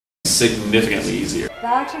significantly easier.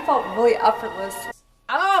 That actually felt really effortless.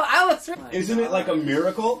 Oh, I was. Isn't it like a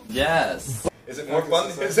miracle? Yes. Is it more fun?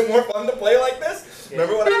 Is it more fun to play like this? Yeah.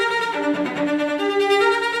 Remember when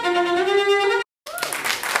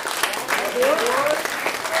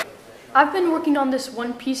I've been working on this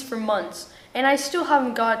one piece for months, and I still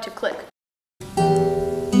haven't got it to click.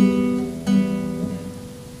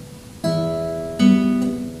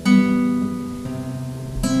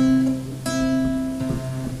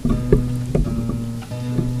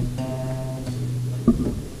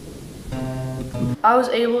 I was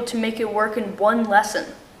able to make it work in one lesson.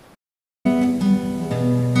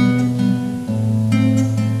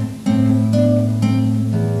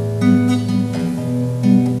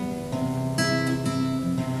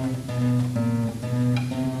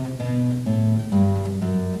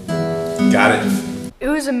 Got it. It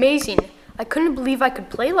was amazing. I couldn't believe I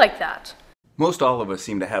could play like that. Most all of us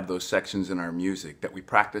seem to have those sections in our music that we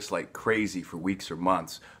practice like crazy for weeks or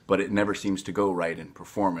months, but it never seems to go right in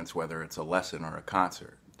performance, whether it's a lesson or a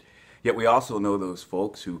concert. Yet we also know those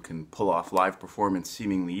folks who can pull off live performance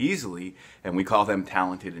seemingly easily, and we call them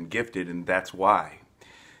talented and gifted, and that's why.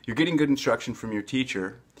 You're getting good instruction from your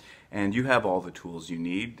teacher, and you have all the tools you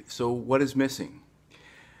need, so what is missing?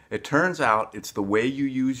 It turns out it's the way you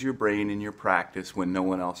use your brain in your practice when no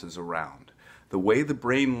one else is around. The way the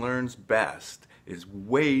brain learns best is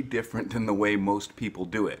way different than the way most people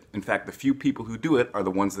do it. In fact, the few people who do it are the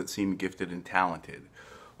ones that seem gifted and talented.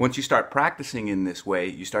 Once you start practicing in this way,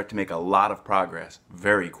 you start to make a lot of progress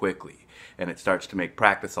very quickly. And it starts to make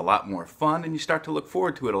practice a lot more fun, and you start to look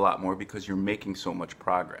forward to it a lot more because you're making so much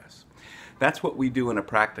progress. That's what we do in a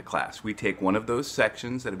Practiclass. We take one of those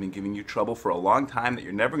sections that have been giving you trouble for a long time that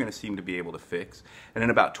you're never going to seem to be able to fix, and in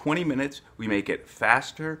about 20 minutes, we make it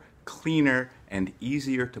faster, cleaner, and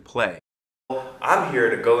easier to play. I'm here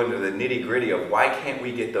to go into the nitty-gritty of why can't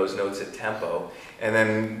we get those notes at tempo, and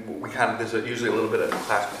then we there's usually a little bit of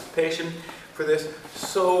class participation for this.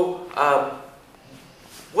 So,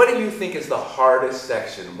 what do you think is the hardest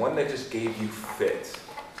section? One that just gave you fits?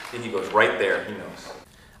 And he goes right there, he knows.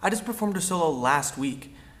 I just performed a solo last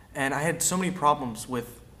week, and I had so many problems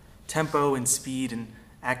with tempo and speed and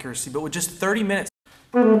accuracy, but with just 30 minutes.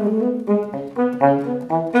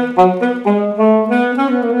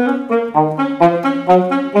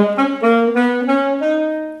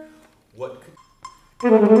 What?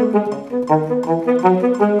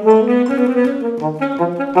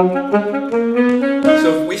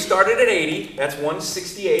 So if we started at 80, that's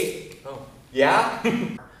 168. Oh. Yeah?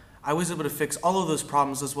 I was able to fix all of those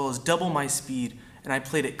problems as well as double my speed, and I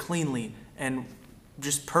played it cleanly and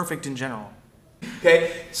just perfect in general.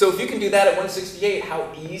 Okay, so if you can do that at 168,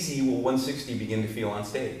 how easy will 160 begin to feel on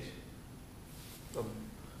stage?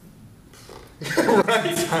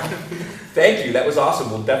 Right. Thank you, that was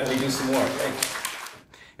awesome. We'll definitely do some more. Thanks.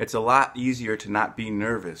 It's a lot easier to not be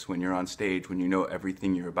nervous when you're on stage when you know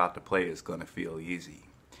everything you're about to play is going to feel easy.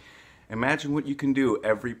 Imagine what you can do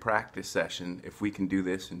every practice session if we can do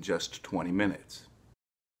this in just 20 minutes.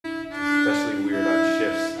 Especially weird on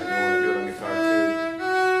shifts. I know want to do it on guitar too.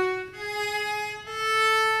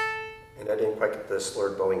 And I didn't quite get the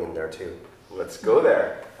slurred bowing in there too. Let's go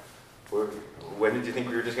there. When did you think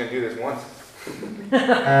we were just going to do this once?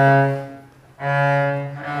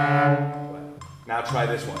 Now try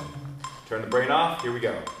this one. Turn the brain off. Here we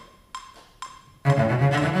go. How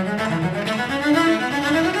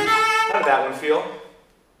did that one feel?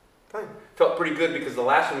 Fine. Felt pretty good because the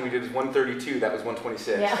last one we did was 132. That was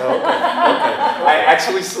 126. Yeah. Oh, okay. I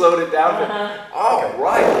actually slowed it down. Oh,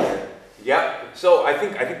 right. Yep. So I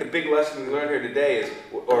think the big lesson we learned here today is,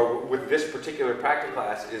 or with this particular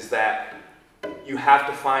Practiclass, is that you have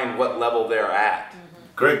to find what level they're at.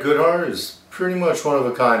 Gregg Goodhart is pretty much one of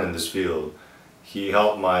a kind in this field. He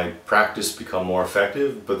helped my practice become more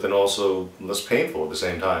effective, but then also less painful at the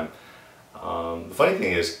same time. The funny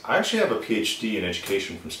thing is, I actually have a PhD in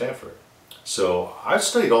education from Stanford. So I've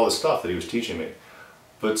studied all the stuff that he was teaching me.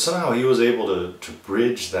 But somehow he was able to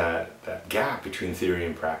bridge that gap between theory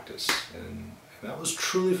and practice. And that was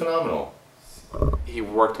truly phenomenal. He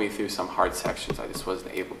worked me through some hard sections I just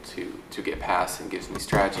wasn't able to get past, and gives me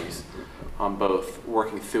strategies on both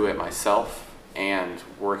working through it myself and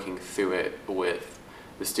working through it with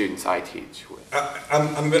the students I teach with.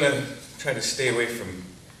 I'm going to try to stay away from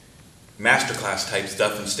masterclass type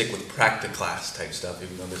stuff and stick with Practiclass type stuff,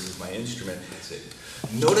 even though this is my instrument.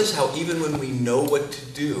 Notice how even when we know what to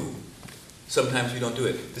do, sometimes we don't do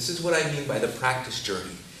it. This is what I mean by the practice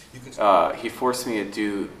journey. He forced me to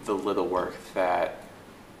do the little work that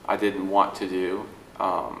I didn't want to do,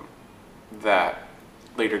 that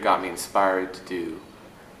later got me inspired to do.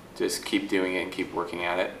 Just keep doing it and keep working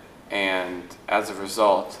at it. And as a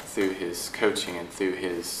result, through his coaching and through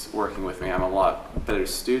his working with me, I'm a lot better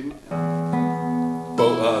student.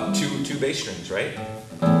 Well, two bass strings, right?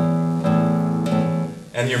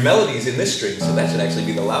 And your melody's in this string, so that should actually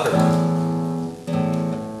be the louder one.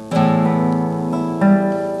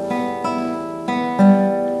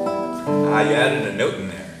 Ah, you added a note in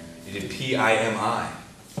there. You did P-I-M-I.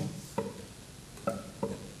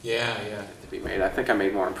 Yeah. To be made. I think I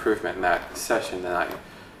made more improvement in that session than I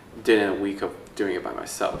did in a week of doing it by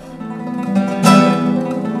myself.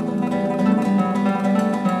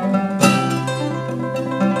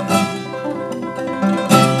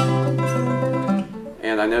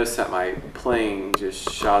 And I noticed that my playing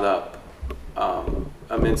just shot up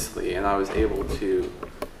immensely, and I was able to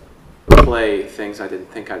play things I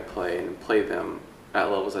didn't think I'd play and play them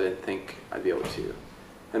at levels I didn't think I'd be able to.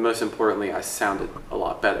 And most importantly, I sounded a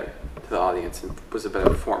lot better to the audience and was a better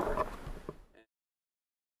performer.